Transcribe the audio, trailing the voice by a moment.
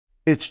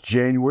It's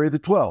January the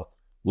 12th.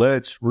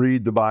 Let's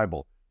read the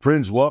Bible.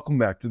 Friends, welcome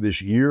back to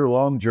this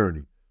year-long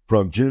journey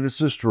from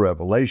Genesis to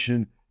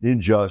Revelation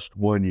in just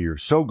 1 year.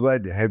 So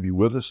glad to have you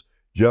with us.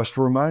 Just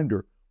a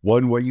reminder,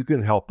 one way you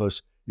can help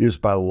us is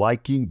by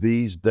liking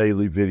these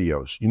daily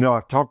videos. You know,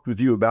 I've talked with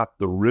you about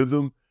the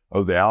rhythm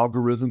of the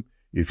algorithm.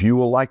 If you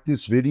will like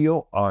this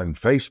video on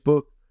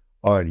Facebook,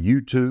 on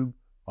YouTube,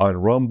 on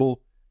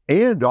Rumble,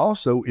 and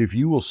also if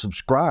you will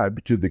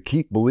subscribe to the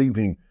Keep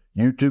Believing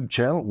YouTube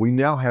channel, we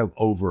now have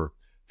over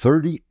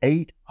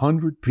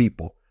 3,800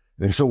 people.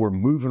 And so we're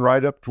moving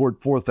right up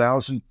toward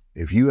 4,000.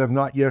 If you have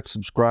not yet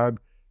subscribed,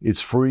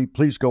 it's free.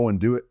 Please go and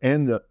do it.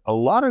 And a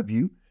lot of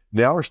you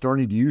now are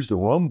starting to use the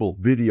Rumble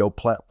video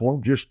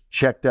platform. Just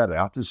check that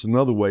out. This is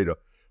another way to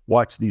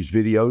watch these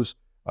videos.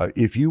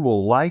 If you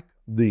will like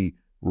the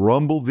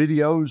Rumble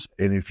videos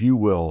and if you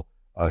will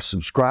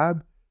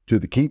subscribe to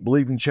the Keep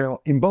Believing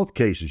channel, in both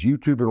cases,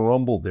 YouTube and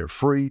Rumble, they're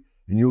free.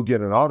 And you'll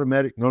get an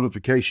automatic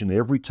notification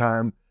every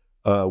time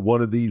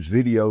one of these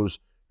videos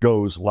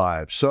goes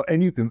live. So,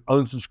 and you can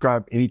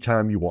unsubscribe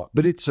anytime you want,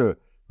 but it's a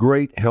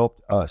great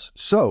help to us.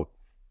 So,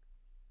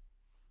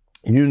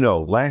 you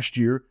know, last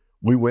year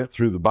we went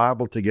through the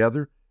Bible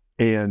together,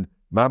 and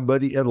my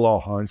buddy Ed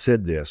Lawhon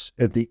said this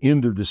at the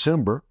end of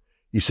December.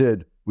 He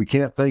said, "We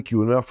can't thank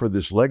you enough for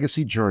this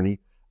legacy journey.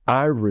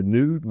 I've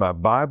renewed my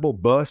Bible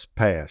bus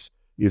pass.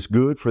 It's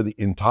good for the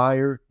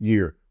entire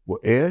year." Well,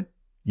 Ed,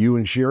 you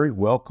and Sherry,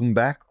 welcome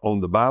back on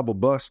the Bible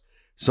bus.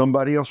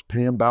 Somebody else,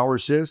 Pam Bauer,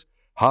 says,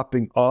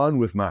 "Hopping on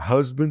with my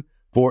husband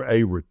for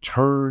a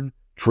return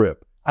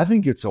trip." I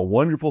think it's a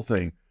wonderful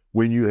thing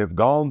when you have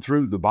gone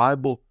through the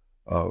Bible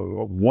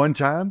one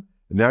time,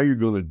 and now you're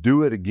going to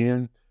do it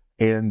again.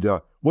 And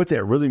what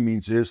that really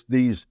means is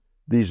these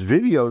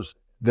videos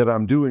that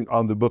I'm doing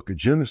on the book of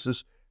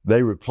Genesis,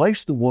 they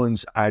replace the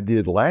ones I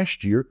did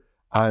last year.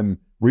 I'm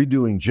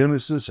redoing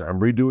Genesis, I'm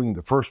redoing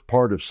the first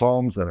part of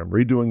Psalms, and I'm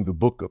redoing the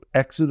book of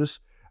Exodus.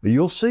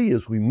 You'll see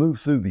as we move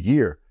through the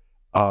year,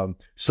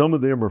 some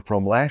of them are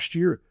from last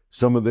year,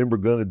 some of them are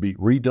going to be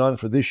redone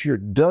for this year.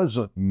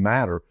 Doesn't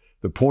matter.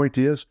 The point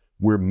is,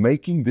 we're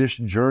making this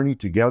journey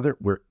together.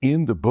 We're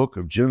in the book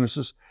of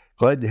Genesis.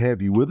 Glad to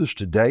have you with us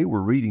today.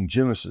 We're reading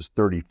Genesis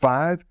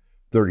 35,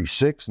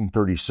 36, and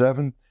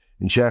 37.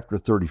 In chapter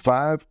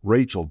 35,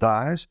 Rachel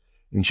dies.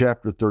 In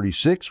chapter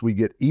 36, we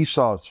get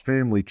Esau's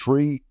family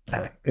tree.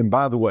 And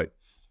by the way,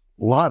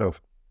 a lot of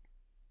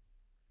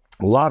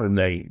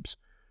names.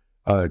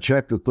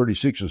 Chapter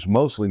 36 is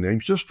mostly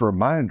names. Just a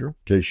reminder, in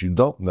case you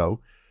don't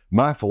know,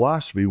 my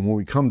philosophy when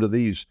we come to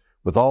these,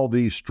 with all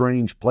these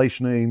strange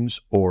place names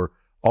or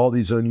all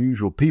these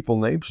unusual people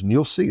names, and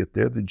you'll see it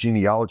there, the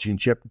genealogy in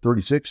chapter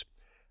 36,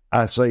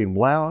 I say them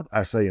loud,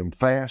 I say them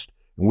fast,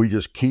 and we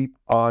just keep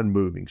on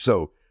moving.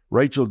 So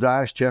Rachel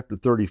dies, chapter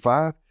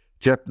 35.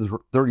 Chapter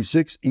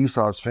 36,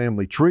 Esau's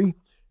family tree.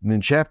 And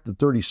then chapter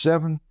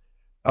 37,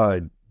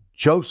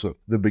 Joseph,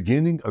 the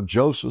beginning of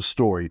Joseph's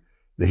story.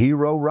 The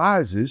hero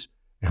rises,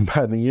 and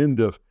by the end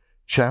of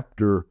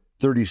chapter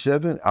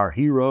 37, our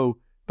hero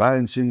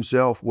finds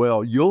himself,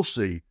 well, you'll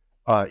see,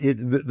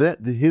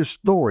 his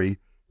story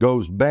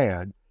goes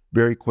bad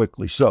very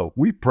quickly. So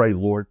we pray,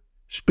 Lord,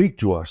 speak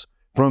to us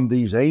from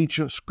these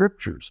ancient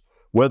scriptures.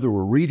 Whether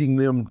we're reading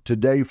them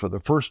today for the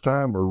first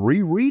time or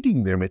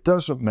rereading them, it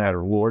doesn't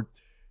matter, Lord.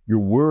 Your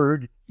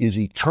word is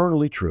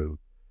eternally true.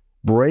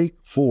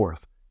 Break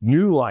forth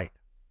new light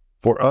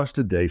for us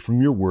today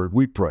from your word,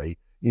 we pray,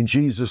 in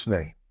Jesus'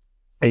 name.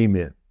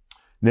 Amen.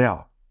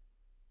 Now,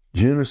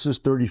 Genesis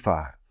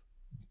 35.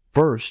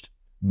 First,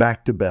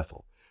 back to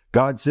Bethel.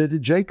 God said to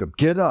Jacob,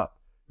 "Get up,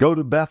 go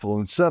to Bethel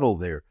and settle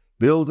there.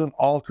 Build an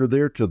altar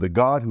there to the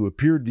God who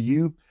appeared to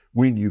you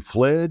when you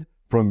fled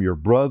from your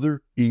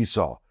brother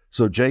Esau."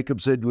 So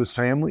Jacob said to his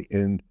family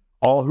and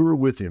all who were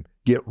with him,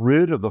 "Get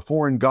rid of the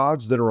foreign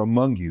gods that are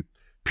among you.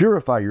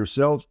 Purify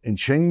yourselves and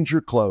change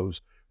your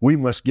clothes. We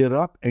must get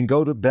up and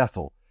go to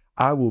Bethel.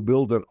 I will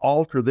build an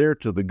altar there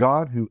to the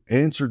God who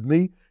answered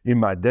me in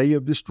my day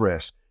of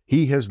distress.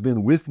 He has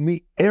been with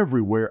me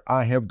everywhere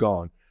I have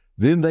gone."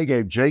 Then they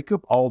gave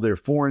Jacob all their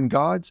foreign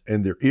gods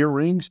and their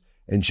earrings,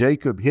 and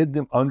Jacob hid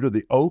them under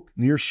the oak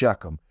near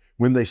Shechem.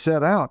 When they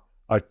set out,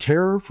 a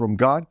terror from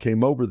God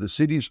came over the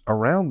cities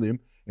around them,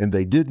 and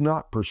they did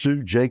not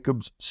pursue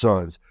Jacob's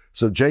sons.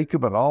 So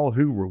Jacob and all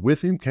who were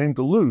with him came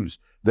to Luz,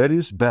 that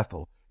is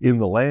Bethel, in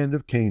the land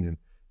of Canaan.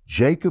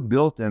 Jacob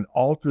built an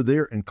altar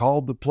there and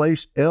called the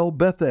place El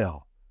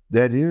Bethel,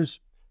 that is,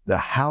 the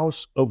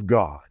house of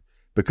God,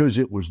 because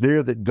it was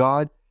there that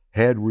God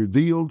had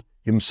revealed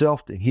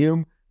himself to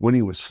him when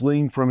he was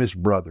fleeing from his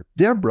brother.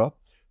 Deborah,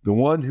 the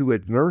one who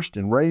had nursed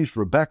and raised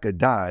Rebekah,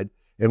 died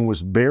and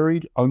was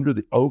buried under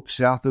the oak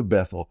south of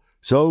Bethel.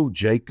 So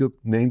Jacob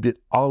named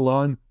it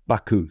Allon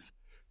Bakuth.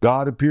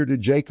 God appeared to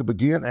Jacob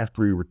again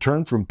after he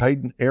returned from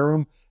Padan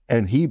Aram,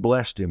 and he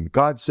blessed him.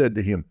 God said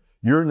to him,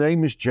 "Your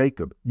name is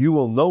Jacob. You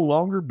will no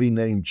longer be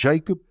named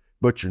Jacob,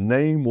 but your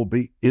name will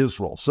be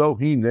Israel." So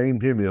he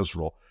named him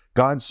Israel.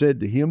 God said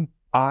to him,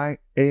 "I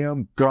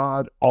am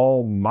God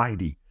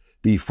Almighty.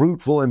 Be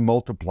fruitful and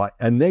multiply.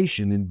 A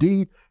nation,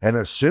 indeed, an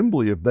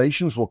assembly of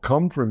nations will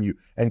come from you,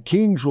 and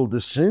kings will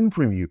descend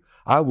from you.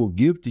 I will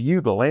give to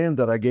you the land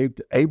that I gave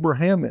to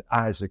Abraham and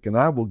Isaac, and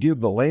I will give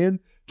the land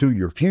to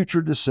your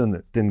future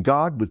descendants. Then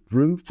God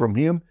withdrew from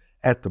him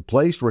at the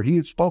place where he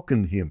had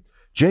spoken to him.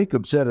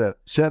 Jacob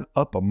set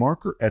up a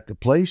marker at the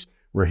place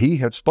where he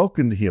had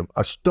spoken to him,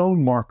 a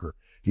stone marker.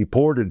 He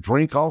poured a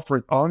drink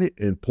offering on it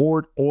and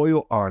poured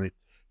oil on it.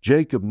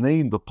 Jacob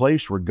named the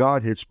place where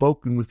God had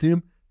spoken with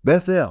him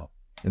Bethel.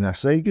 And I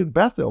say again,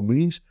 Bethel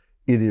means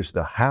it is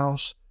the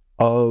house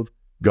of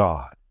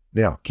God.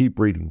 Now, keep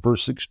reading.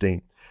 Verse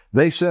 16.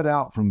 They set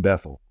out from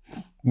Bethel.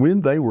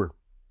 When they were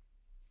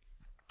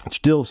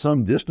still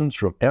some distance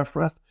from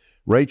Ephrath,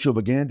 Rachel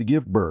began to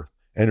give birth,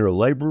 and her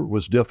labor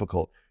was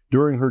difficult.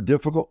 During her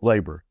difficult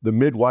labor, the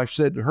midwife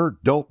said to her,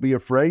 "Don't be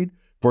afraid,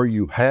 for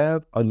you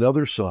have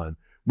another son."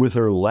 With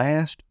her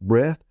last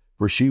breath,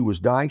 for she was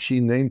dying, she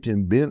named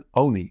him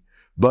Ben-Oni,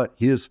 but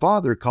his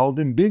father called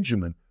him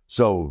Benjamin.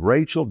 So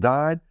Rachel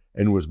died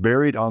and was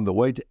buried on the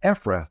way to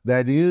Ephrath,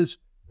 that is,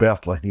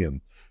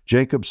 Bethlehem.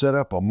 Jacob set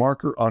up a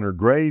marker on her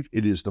grave.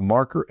 It is the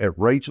marker at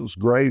Rachel's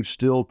grave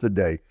still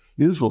today.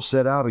 Israel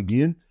set out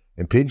again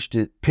and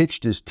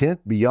pitched his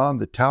tent beyond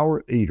the Tower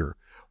of Eder.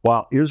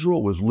 While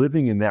Israel was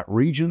living in that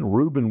region,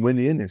 Reuben went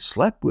in and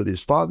slept with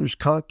his father's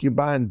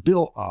concubine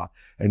Bilhah,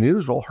 and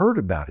Israel heard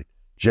about it.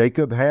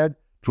 Jacob had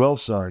 12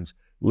 sons.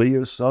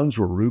 Leah's sons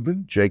were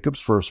Reuben, Jacob's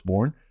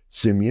firstborn,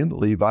 Simeon,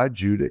 Levi,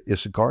 Judah,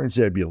 Issachar, and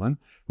Zebulun.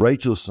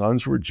 Rachel's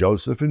sons were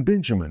Joseph and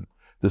Benjamin.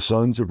 The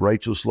sons of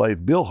Rachel's slave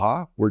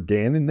Bilhah were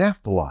Dan and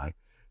Naphtali.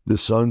 The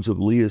sons of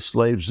Leah's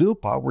slave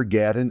Zilpah were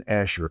Gad and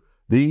Asher.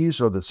 These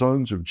are the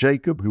sons of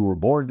Jacob who were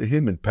born to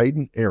him in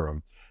Padan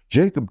Aram.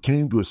 Jacob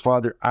came to his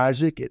father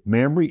Isaac at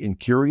Mamre in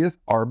Kiriath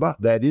Arba,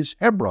 that is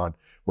Hebron,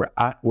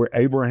 where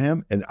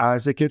Abraham and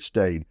Isaac had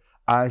stayed.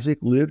 Isaac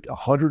lived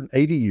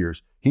 180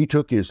 years. He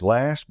took his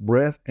last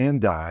breath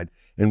and died,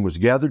 and was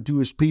gathered to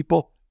his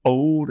people,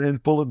 old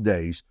and full of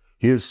days.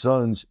 His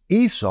sons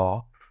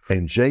Esau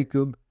and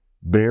Jacob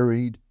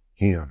buried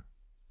him.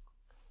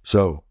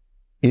 So,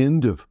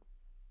 end of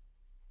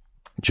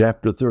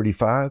chapter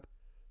 35.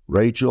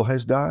 Rachel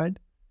has died,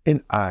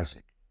 and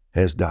Isaac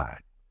has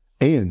died.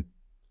 And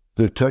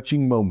the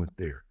touching moment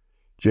there,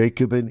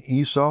 Jacob and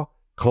Esau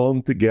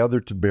clung together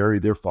to bury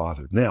their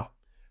father. Now,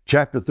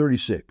 chapter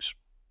 36,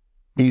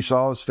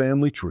 Esau's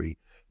family tree.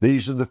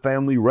 These are the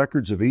family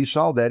records of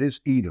Esau, that is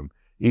Edom.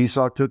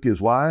 Esau took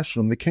his wives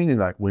from the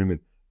Canaanite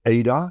women,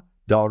 Adah,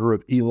 daughter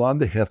of Elon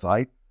the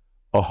Hethite,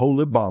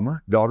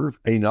 Aholibamah, daughter of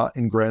Anah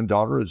and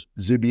granddaughter of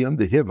Zibeon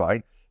the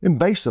Hivite, and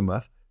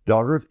Basemath,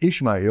 daughter of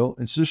Ishmael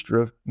and sister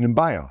of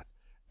Nebaioth.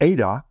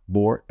 Adah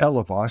bore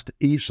Eliphaz to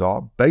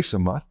Esau.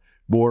 Basemath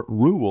bore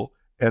Reuel,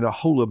 and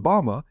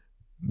Aholibamah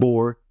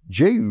bore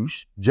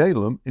Jeush,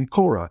 Jalem, and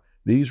Korah.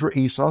 These were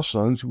Esau's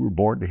sons who were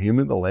born to him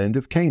in the land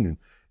of Canaan.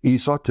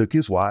 Esau took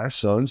his wives,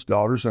 sons,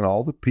 daughters, and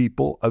all the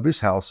people of his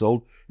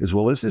household, as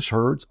well as his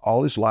herds,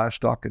 all his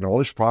livestock, and all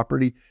his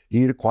property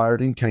he had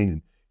acquired in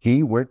Canaan.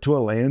 He went to a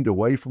land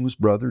away from his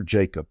brother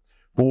Jacob,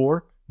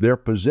 for their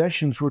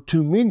possessions were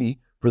too many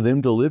for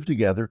them to live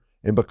together,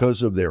 and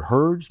because of their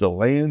herds, the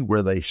land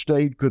where they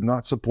stayed could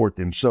not support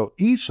them. So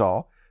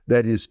Esau,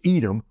 that is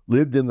Edom,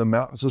 lived in the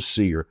mountains of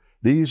Seir.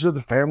 These are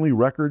the family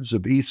records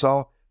of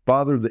Esau,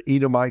 father of the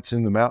Edomites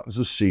in the mountains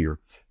of Seir.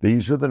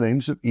 These are the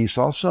names of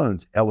Esau's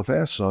sons: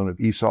 Eliphaz, son of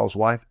Esau's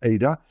wife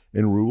Adah,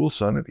 and Reuel,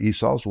 son of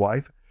Esau's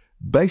wife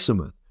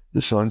Basemath.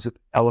 The sons of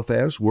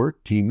Eliphaz were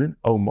Teman,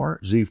 Omar,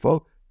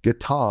 Zepho,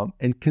 Gatam,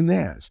 and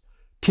Kenaz.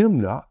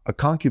 Timnah, a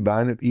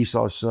concubine of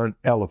Esau's son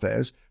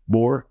Eliphaz,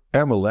 bore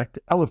Amalek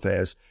to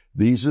Eliphaz.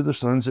 These are the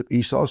sons of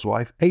Esau's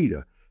wife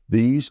Adah.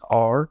 These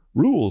are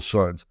Reuel's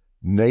sons: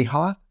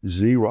 Nahath,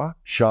 Zerah,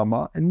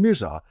 Shammah, and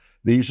Mizah.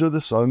 These are the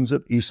sons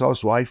of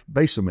Esau's wife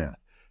Basemath.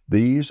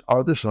 These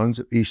are the sons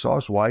of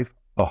Esau's wife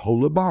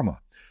Aholibamah,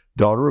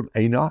 daughter of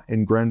Anah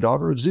and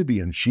granddaughter of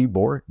Zibeon. She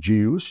bore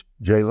Jeush,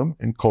 Jalem,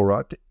 and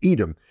Korah to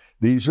Edom.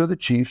 These are the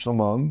chiefs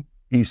among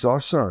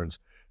Esau's sons.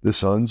 The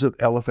sons of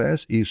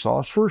Eliphaz,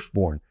 Esau's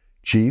firstborn: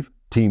 chief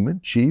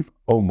Teman, chief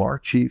Omar,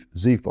 chief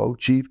Zepho,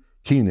 chief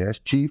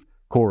Kenaz, chief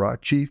Korah,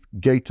 chief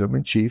Gatam,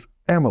 and chief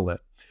Amalek.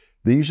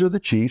 These are the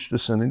chiefs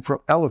descending from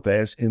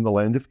Eliphaz in the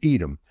land of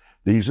Edom.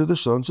 These are the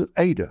sons of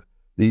Adah.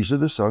 These are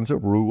the sons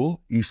of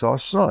Reuel,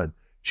 Esau's son: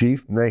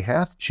 chief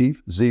Nahath,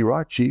 chief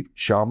Zerah, chief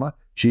Shammah,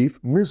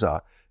 chief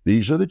Mizah.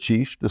 These are the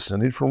chiefs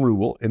descended from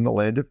Reuel in the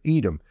land of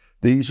Edom.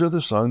 These are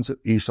the sons of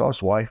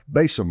Esau's wife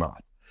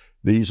Basemath.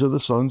 These are the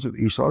sons of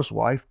Esau's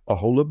wife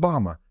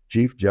Aholibamah: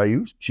 chief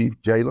Jeush,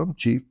 chief Jalem,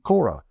 chief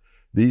Korah.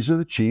 These are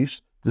the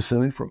chiefs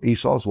descended from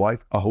Esau's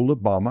wife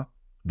Aholibamah,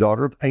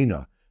 daughter of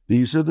Anah.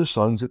 These are the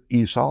sons of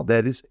Esau,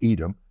 that is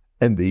Edom,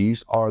 and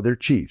these are their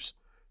chiefs.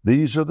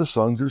 These are the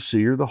sons of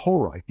Seir the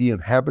Horite, the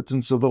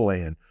inhabitants of the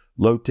land: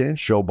 Lotan,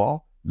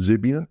 Shobal,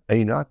 Zibeon,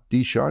 Anah,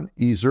 Dishon,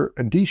 Ezer,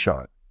 and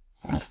Dishon.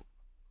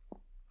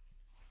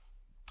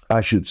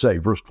 I should say,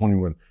 verse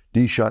 21,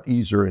 Dishon,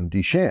 Ezer, and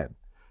Dishan.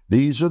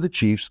 These are the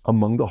chiefs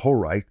among the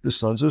Horite, the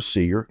sons of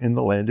Seir, in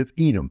the land of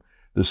Edom.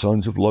 The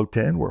sons of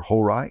Lotan were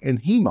Hori and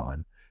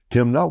Heman.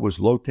 Timnah was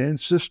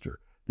Lotan's sister.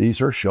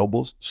 These are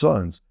Shobel's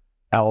sons,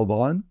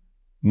 Alvan,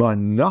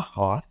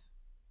 Manahath,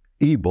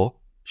 Ebal,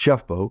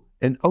 Shepho,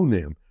 and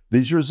Onim.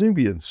 These are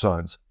Zibeon's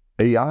sons,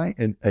 Ai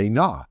and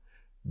Anah.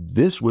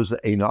 This was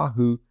the Anah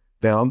who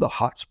found the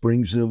hot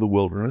springs in the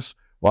wilderness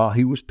while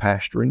he was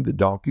pasturing the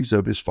donkeys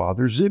of his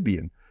father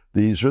Zibeon.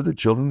 These are the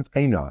children of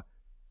Anah,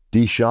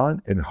 Dishan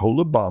and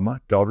Holabama,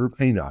 daughter of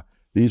Anah.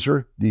 These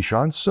are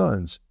Dishan's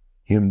sons,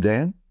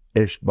 Himdan,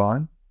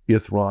 Eshban,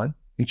 Ithran,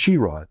 and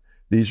Chiron.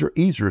 These are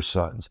Ezer's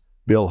sons,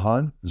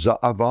 Bilhan,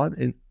 Zaavan,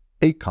 and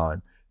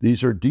Achan.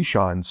 These are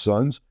Dishan's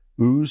sons,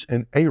 Uz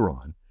and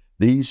Aaron.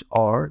 These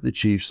are the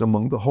chiefs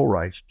among the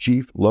Horites,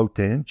 Chief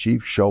Lotan,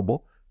 Chief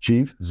Shobel,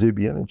 Chief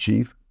Zibeon, and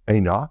Chief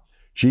Anah,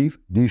 Chief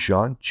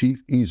Dishan,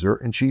 Chief Ezer,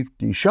 and Chief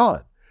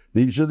Dishan.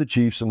 These are the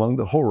chiefs among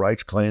the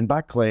Horites, clan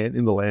by clan,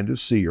 in the land of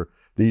Seir.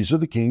 These are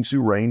the kings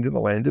who reigned in the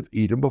land of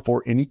Edom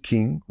before any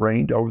king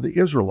reigned over the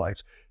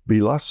Israelites.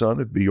 Bela, son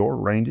of Beor,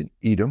 reigned in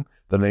Edom.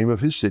 The name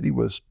of his city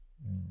was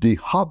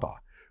Dihabah.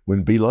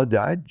 When Bela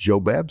died,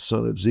 Jobab,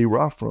 son of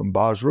Zerah from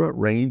Basra,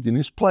 reigned in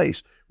his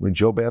place. When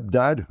Jobab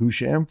died,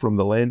 Husham from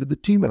the land of the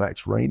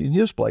Temanites reigned in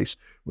his place.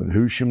 When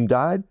Husham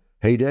died,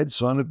 Hadad,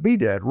 son of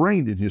Bedad,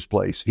 reigned in his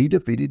place. He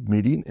defeated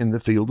Midian in the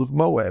field of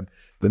Moab.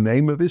 The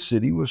name of his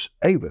city was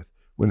Avith.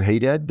 When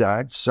Hadad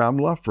died,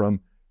 Samlah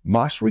from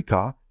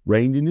Masrekah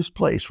reigned in his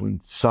place. When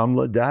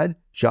Samlah died,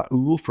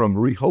 Shaul from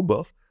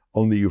Rehoboth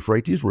on the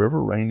Euphrates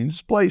River reigned in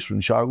his place.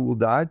 When Shaul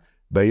died,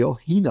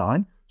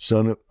 Baal-Hanan,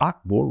 son of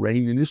Achbor,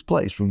 reigned in his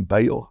place. When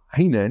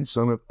Baal-Hanan,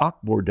 son of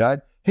Achbor,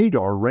 died,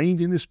 Hadar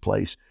reigned in his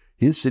place.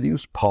 His city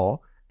was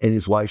Paul, and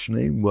his wife's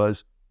name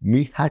was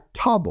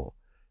Mehatabel,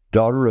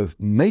 daughter of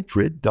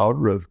Matred,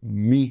 daughter of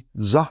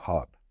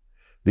Mezahab.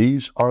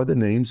 These are the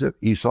names of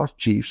Esau's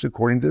chiefs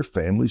according to their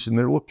families and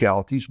their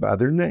localities by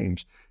their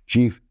names.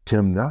 Chief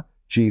Timnah,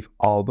 Chief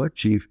Alba,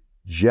 Chief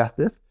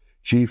Jetheth,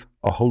 Chief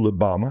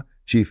Aholibama,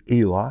 Chief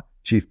Elah,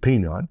 Chief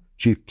Penon,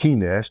 Chief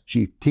Kenaz,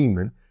 Chief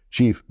Teman,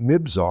 Chief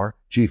Mibzar,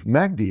 Chief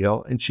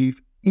Magdiel, and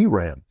Chief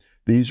Eram.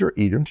 These are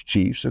Edom's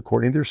chiefs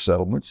according to their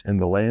settlements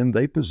and the land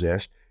they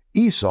possessed.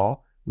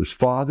 Esau was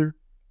father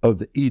of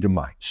the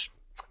Edomites.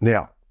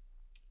 Now,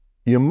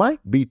 you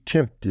might be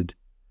tempted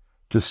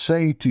to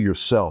say to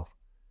yourself,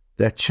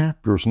 that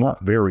chapter is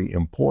not very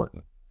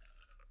important.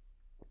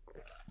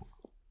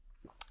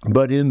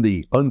 But in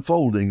the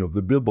unfolding of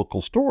the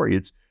biblical story,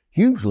 it's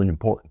hugely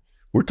important.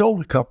 We're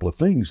told a couple of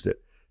things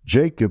that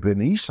Jacob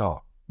and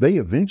Esau, they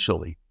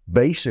eventually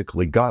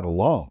basically got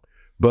along.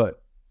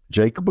 But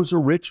Jacob was a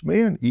rich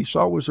man.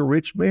 Esau was a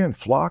rich man,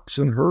 flocks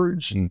and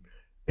herds and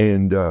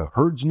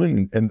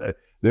herdsmen, and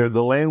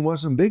the land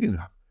wasn't big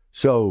enough.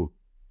 So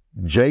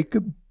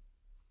Jacob,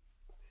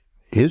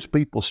 his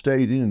people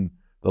stayed in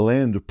the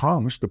land of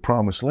promise, the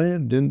promised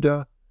land,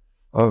 and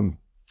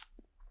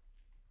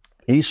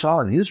Esau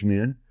and his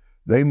men,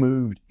 they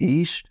moved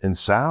east and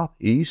south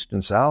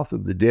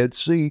of the Dead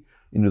Sea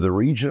into the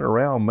region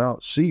around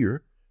Mount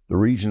Seir, the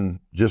region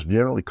just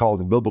generally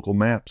called in biblical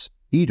maps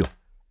Edom.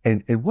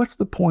 And what's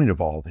the point of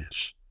all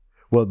this?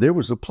 Well, there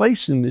was a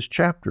place in this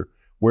chapter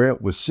where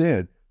it was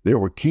said there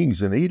were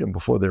kings in Edom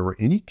before there were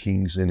any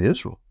kings in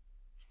Israel.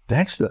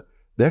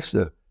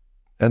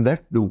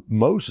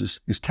 Moses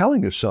is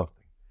telling us something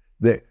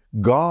that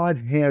God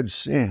had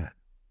said.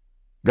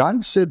 God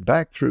had said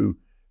back through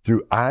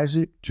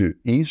Isaac to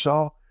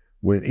Esau,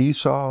 when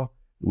Esau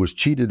was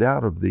cheated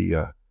out of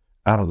the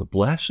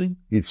blessing.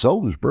 He'd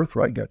sold his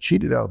birthright, got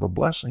cheated out of the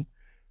blessing.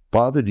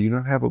 Father, do you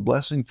not have a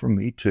blessing from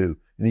me too?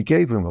 And he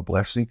gave him a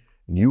blessing,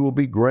 and you will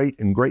be great,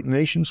 and great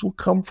nations will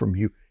come from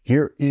you.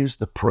 Here is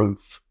the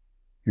proof.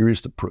 Here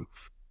is the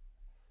proof.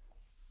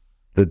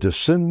 The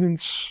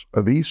descendants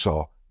of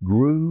Esau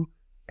grew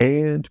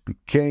and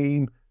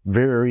became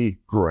very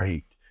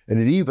great. And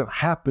it even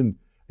happened,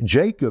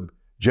 Jacob,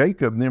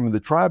 and the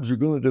tribes are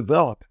going to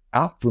develop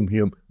out from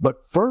him.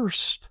 But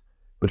first,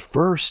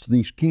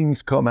 these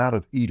kings come out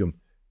of Edom,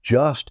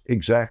 just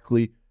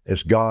exactly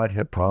as God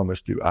had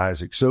promised to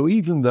Isaac. So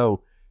even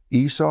though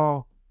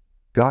Esau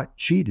got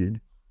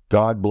cheated,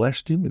 God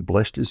blessed him and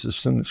blessed his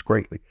descendants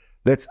greatly.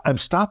 I'm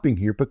stopping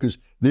here because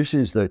this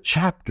is the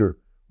chapter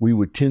we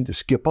would tend to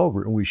skip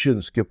over, and we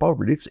shouldn't skip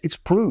over it. It's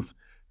proof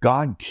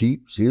God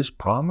keeps his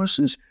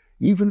promises,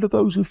 even to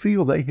those who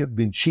feel they have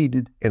been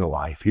cheated in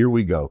life. Here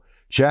we go.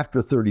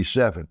 Chapter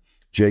 37.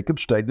 Jacob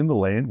stayed in the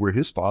land where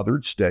his father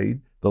had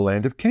stayed, the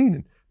land of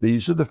Canaan.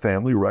 These are the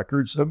family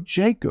records of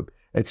Jacob.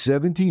 At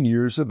 17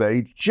 years of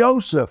age,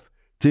 Joseph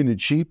tended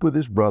sheep with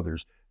his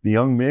brothers. The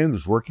young man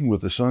was working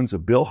with the sons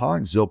of Bilhah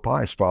and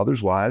Zilpah, his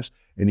father's wives,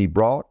 and he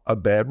brought a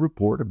bad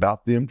report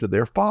about them to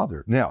their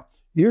father. Now,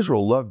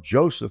 Israel loved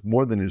Joseph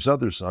more than his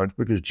other sons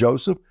because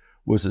Joseph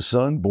was a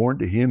son born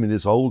to him in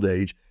his old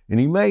age, and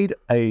he made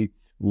a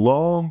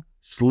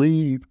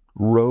long-sleeved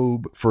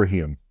robe for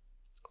him.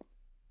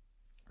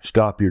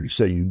 Stop here to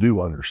say you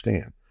do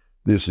understand.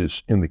 This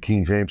is in the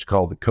King James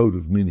called the coat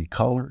of many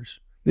colors.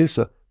 There's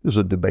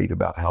a debate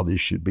about how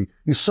this should be.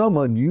 There's some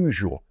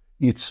unusual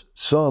It's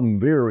some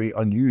very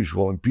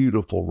unusual and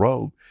beautiful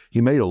robe.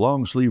 He made a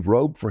long sleeve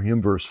robe for him,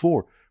 verse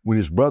 4. When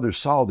his brothers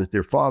saw that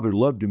their father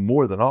loved him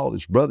more than all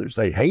his brothers,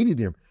 they hated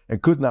him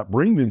and could not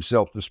bring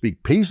themselves to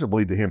speak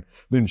peaceably to him.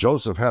 Then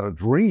Joseph had a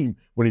dream.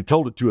 When he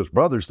told it to his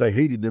brothers, they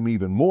hated him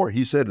even more.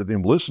 He said to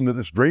them, listen to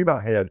this dream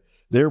I had.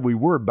 There we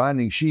were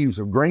binding sheaves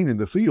of grain in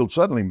the field.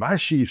 Suddenly my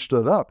sheaf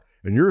stood up,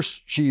 and your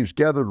sheaves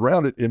gathered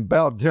around it and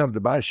bowed down to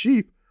my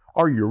sheaf.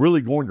 Are you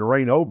really going to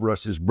reign over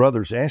us? His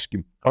brothers asked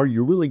him. Are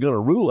you really going to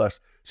rule us?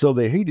 So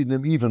they hated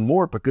him even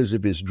more because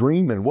of his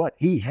dream and what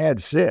he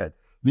had said.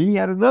 Then he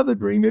had another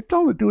dream. He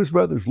told it to his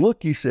brothers.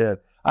 Look, he said,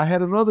 I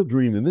had another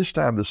dream, and this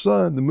time the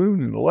sun, the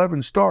moon, and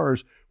 11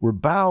 stars were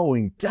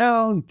bowing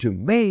down to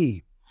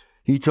me.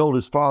 He told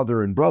his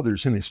father and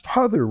brothers, and his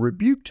father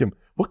rebuked him.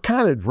 What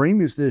kind of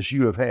dream is this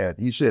you have had?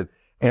 He said,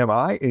 am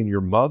I and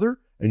your mother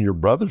and your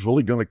brothers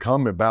really going to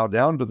come and bow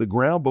down to the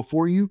ground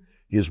before you?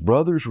 His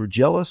brothers were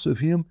jealous of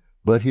him,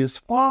 but his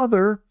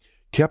father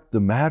kept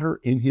the matter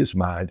in his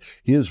mind.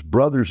 His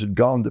brothers had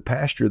gone to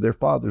pasture their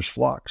father's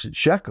flocks at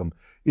Shechem.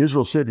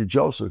 Israel said to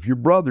Joseph, your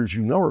brothers,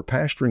 you know, are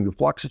pasturing the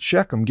flocks at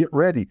Shechem. Get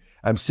ready.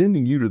 I'm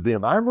sending you to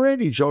them. I'm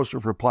ready,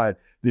 Joseph replied.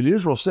 Then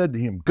Israel said to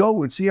him,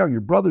 go and see how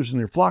your brothers and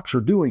their flocks are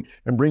doing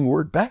and bring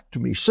word back to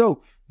me.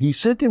 So he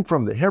sent him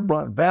from the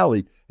Hebron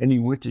Valley, and he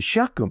went to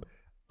Shechem.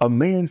 A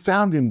man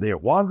found him there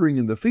wandering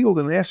in the field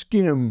and asked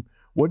him,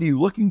 what are you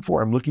looking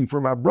for? I'm looking for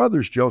my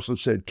brothers, Joseph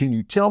said. Can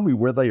you tell me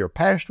where they are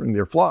pasturing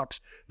their flocks?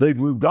 They've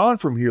moved on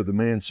from here, the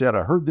man said.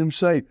 I heard them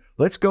say,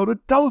 let's go to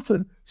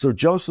Dothan. So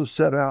Joseph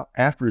set out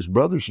after his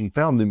brothers and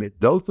found them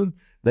at Dothan.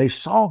 They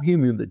saw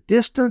him in the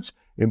distance,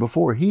 and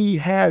before he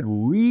had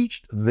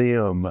reached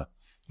them,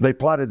 they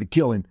plotted to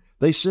kill him.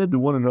 They said to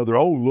one another,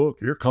 oh, look,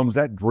 here comes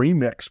that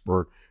dream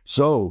expert.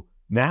 So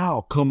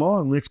now, come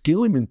on, let's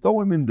kill him and throw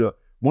him into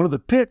one of the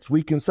pits.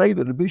 We can say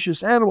that a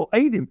vicious animal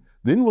ate him.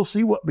 Then we'll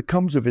see what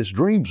becomes of his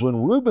dreams.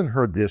 When Reuben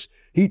heard this,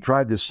 he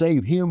tried to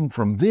save him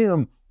from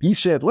them. He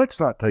said, let's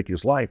not take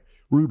his life.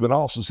 Reuben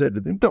also said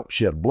to them, don't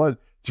shed blood.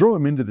 Throw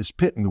him into this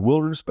pit in the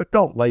wilderness, but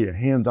don't lay a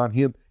hand on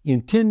him,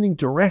 intending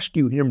to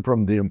rescue him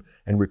from them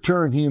and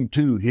return him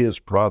to his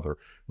brother.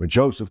 When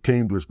Joseph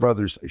came to his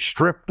brothers, they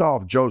stripped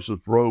off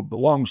Joseph's robe, the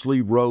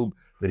long-sleeve robe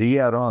that he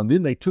had on.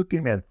 Then they took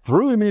him and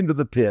threw him into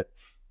the pit.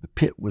 The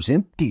pit was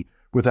empty,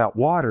 without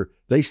water.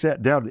 They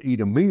sat down to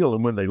eat a meal,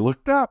 and when they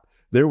looked up,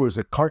 there was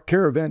a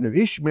caravan of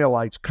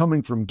Ishmaelites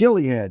coming from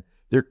Gilead.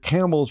 Their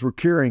camels were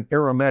carrying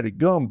aromatic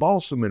gum,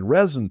 balsam, and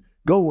resin,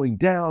 going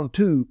down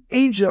to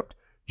Egypt.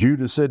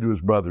 Judah said to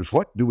his brothers,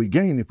 what do we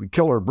gain if we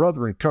kill our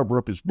brother and cover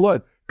up his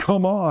blood?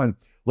 Come on,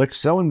 let's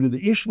sell him to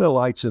the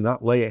Ishmaelites and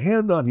not lay a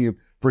hand on him,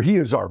 for he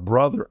is our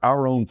brother,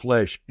 our own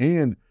flesh.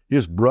 And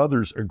his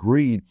brothers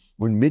agreed.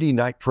 When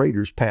Midianite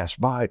traders passed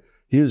by,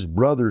 his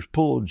brothers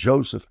pulled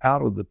Joseph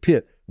out of the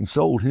pit and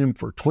sold him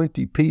for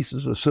 20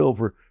 pieces of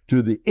silver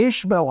to the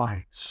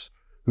Ishmaelites,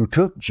 who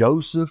took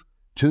Joseph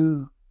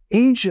to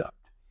Egypt.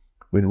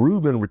 When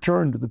Reuben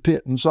returned to the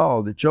pit and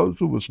saw that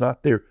Joseph was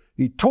not there,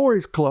 he tore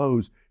his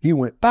clothes. He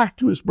went back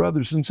to his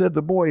brothers and said,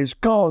 the boy is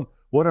gone.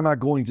 What am I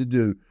going to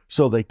do?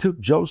 So they took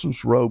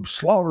Joseph's robe,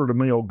 slaughtered a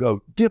male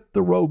goat, dipped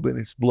the robe in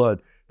its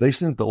blood. They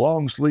sent the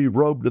long-sleeved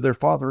robe to their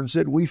father and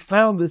said, we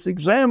found this,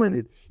 examine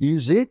it.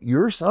 Is it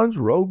your son's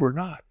robe or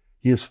not?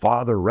 His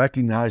father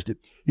recognized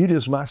it. It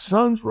is my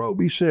son's robe,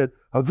 he said.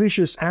 A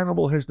vicious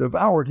animal has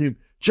devoured him.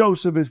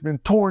 Joseph has been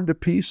torn to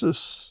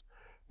pieces.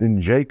 Then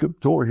Jacob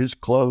tore his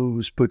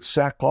clothes, put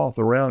sackcloth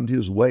around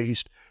his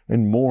waist,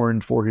 and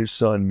mourned for his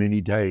son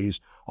many days.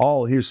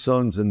 All his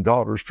sons and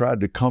daughters tried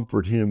to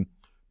comfort him,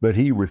 but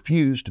he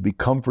refused to be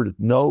comforted.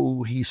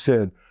 No, he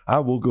said, I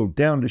will go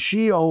down to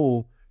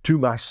Sheol to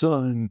my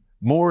son,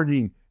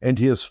 mourning, and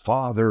his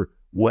father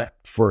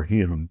wept for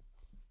him.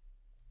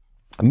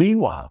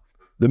 Meanwhile,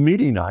 the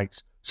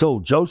Midianites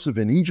sold Joseph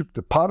in Egypt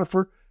to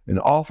Potiphar, an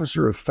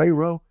officer of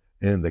Pharaoh,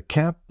 and the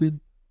captain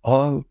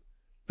of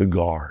the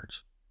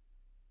guards.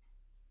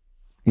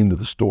 End of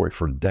the story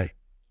for today.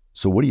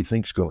 So what do you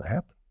think is going to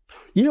happen?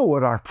 You know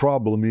what our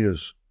problem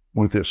is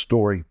with this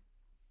story?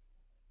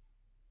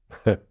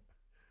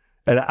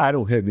 And I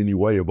don't have any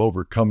way of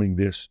overcoming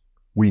this.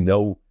 We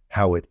know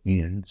how it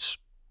ends.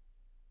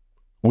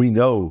 We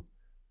know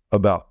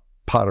about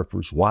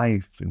Potiphar's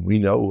wife, and we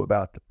know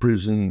about the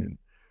prison, and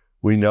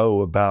we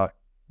know about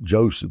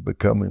Joseph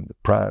becoming the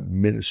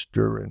prime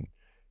minister and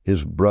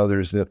his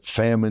brothers, the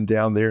famine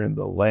down there in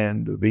the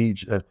land of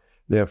Egypt,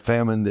 the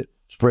famine that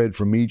spread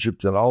from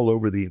Egypt and all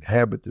over the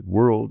inhabited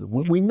world.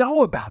 And we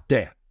know about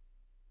that.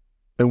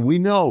 And we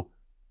know,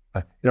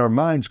 and our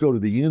minds go to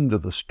the end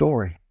of the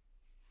story,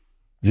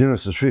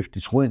 Genesis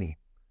 50:20,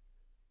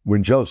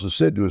 when Joseph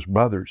said to his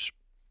brothers,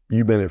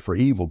 you meant it for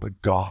evil,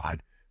 but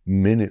God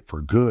meant it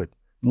for good.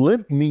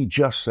 Let me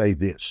just say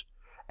this.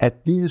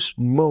 At this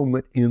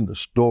moment in the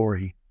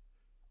story,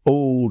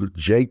 old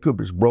Jacob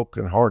is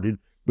brokenhearted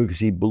because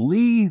he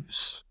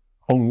believes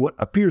on what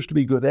appears to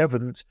be good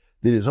evidence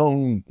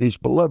that his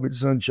beloved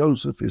son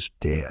Joseph is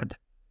dead.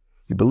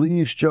 He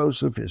believes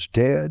Joseph is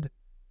dead,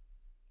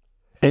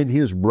 and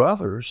his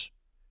brothers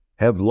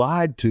have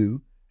lied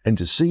to and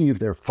deceive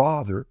their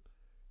father.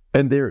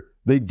 And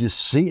they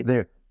deceive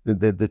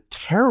the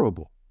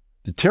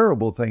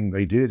terrible thing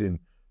they did in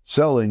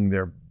selling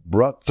their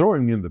brother,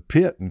 throwing him in the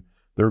pit, and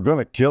they're going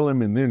to kill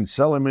him and then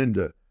sell him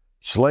into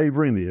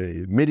slavery. And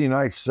the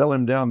Midianites sell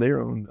him down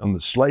there on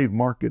the slave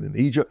market in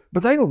Egypt.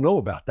 But they don't know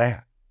about that.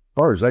 As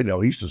far as they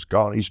know, he's just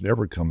gone. He's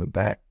never coming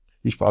back.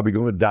 He's probably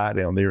going to die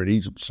down there in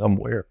Egypt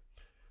somewhere.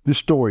 This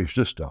story is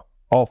just an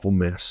awful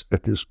mess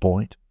at this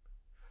point.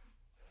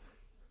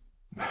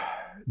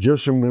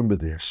 Just remember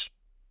this.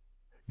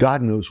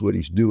 God knows what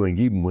he's doing,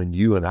 even when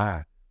you and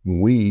I,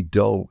 we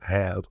don't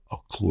have a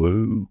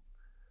clue.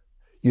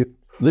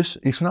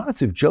 Listen, it's not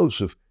as if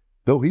Joseph,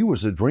 though he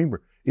was a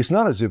dreamer, it's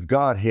not as if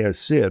God has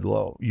said,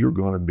 well, you're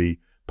going to be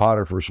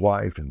Potiphar's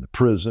wife in the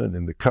prison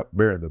and the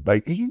cupbearer and the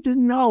baker. He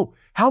didn't know.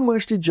 How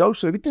much did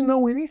Joseph? He didn't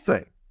know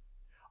anything.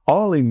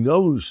 All he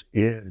knows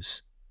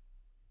is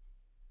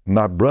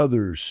my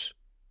brothers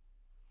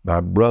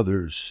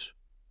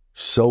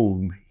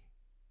sold me.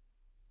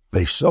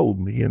 They sold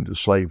me into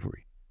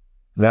slavery.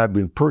 And I've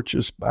been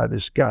purchased by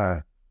this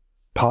guy,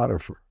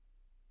 Potiphar.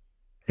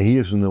 And he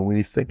doesn't know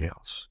anything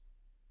else.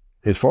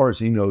 As far as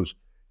he knows,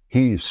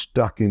 he's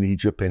stuck in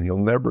Egypt and he'll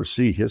never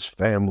see his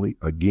family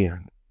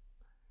again.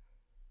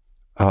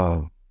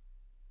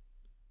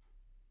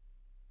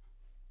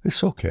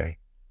 It's okay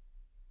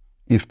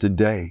if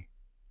today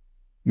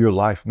your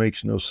life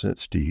makes no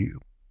sense to you.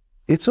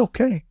 It's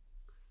okay.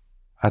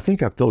 I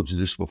think I've told you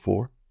this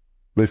before,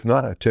 but if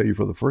not, I tell you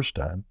for the first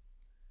time.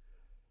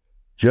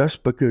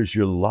 Just because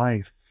your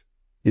life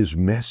is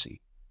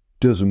messy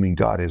doesn't mean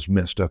God has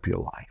messed up your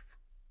life.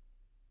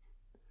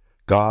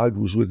 God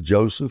was with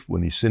Joseph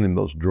when he sent him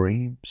those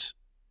dreams.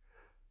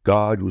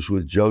 God was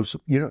with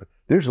Joseph. You know,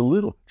 there's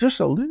just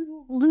a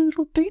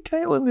little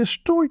detail in this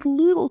story,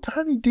 little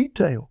tiny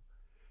detail.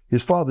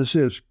 His father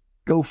says,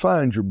 go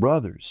find your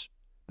brothers.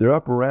 They're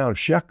up around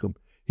Shechem.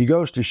 He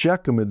goes to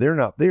Shechem and they're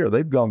not there.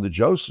 They've gone to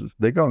Joseph.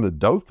 They've gone to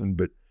Dothan,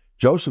 but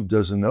Joseph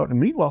doesn't know it. And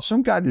meanwhile,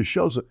 some guy just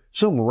shows up.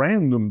 Some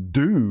random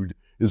dude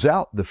is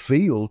out in the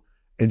field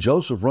and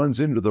Joseph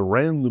runs into the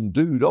random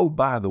dude. Oh,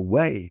 by the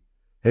way,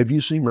 have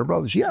you seen my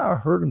brothers? Yeah, I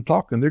heard them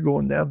talking. They're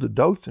going down to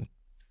Dothan.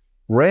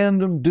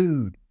 Random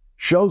dude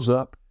shows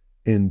up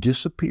and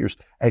disappears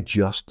at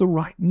just the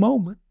right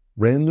moment.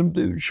 Random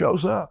dude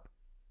shows up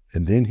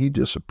and then he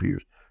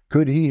disappears.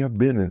 Could he have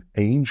been an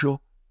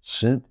angel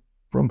sent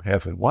from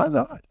heaven? Why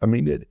not? I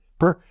mean,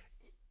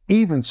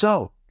 even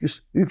so,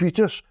 if you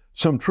just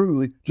some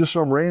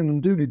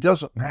random dude, it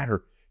doesn't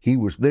matter. He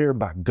was there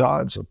by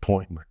God's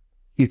appointment.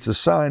 It's a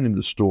sign in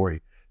the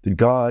story that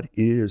God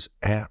is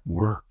at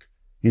work.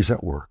 He's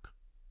at work.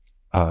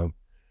 I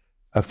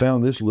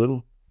found this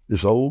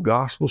old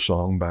gospel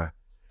song by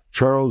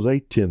Charles A.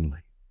 Tinley.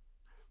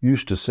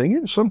 Used to sing it,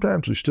 and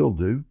sometimes we still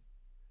do.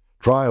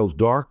 Trials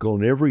dark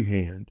on every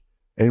hand,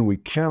 and we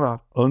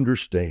cannot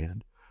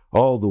understand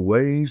all the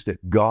ways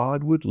that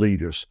God would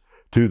lead us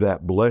to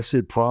that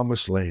blessed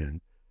promised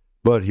land.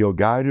 But he'll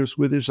guide us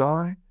with his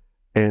eye,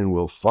 and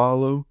we'll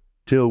follow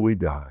till we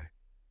die.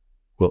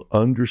 We'll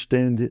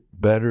understand it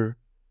better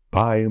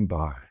by and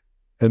by.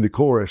 And the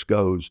chorus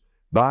goes,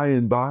 by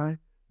and by,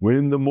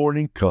 when the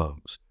morning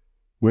comes,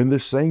 when the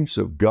saints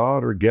of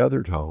God are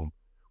gathered home,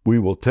 we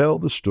will tell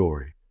the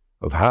story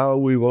of how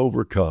we've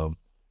overcome.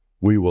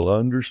 We will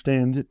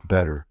understand it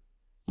better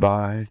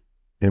by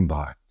and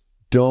by.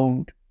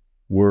 Don't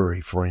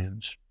worry,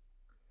 friends.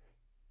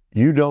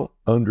 You don't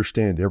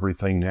understand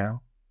everything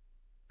now.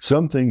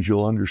 Some things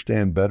you'll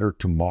understand better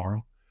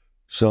tomorrow,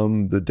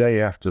 some the day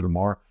after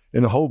tomorrow,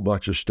 and a whole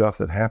bunch of stuff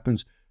that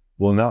happens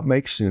will not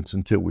make sense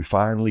until we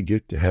finally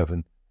get to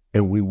heaven,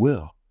 and we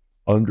will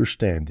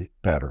understand it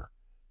better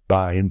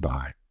by and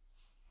by.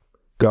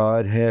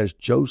 God has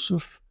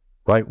Joseph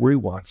right where he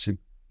wants him.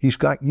 He's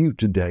got you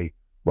today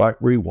right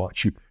where he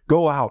wants you.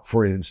 Go out,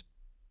 friends.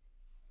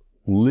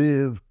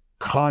 Live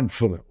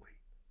confidently.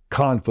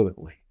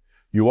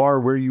 You are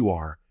where you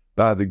are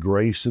by the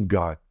grace of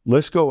God.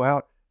 Let's go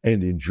out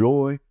and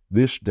enjoy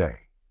this day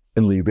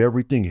and leave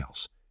everything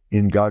else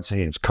in God's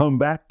hands. Come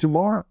back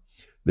tomorrow.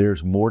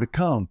 There's more to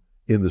come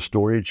in the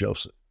story of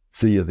Joseph.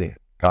 See you then.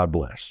 God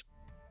bless.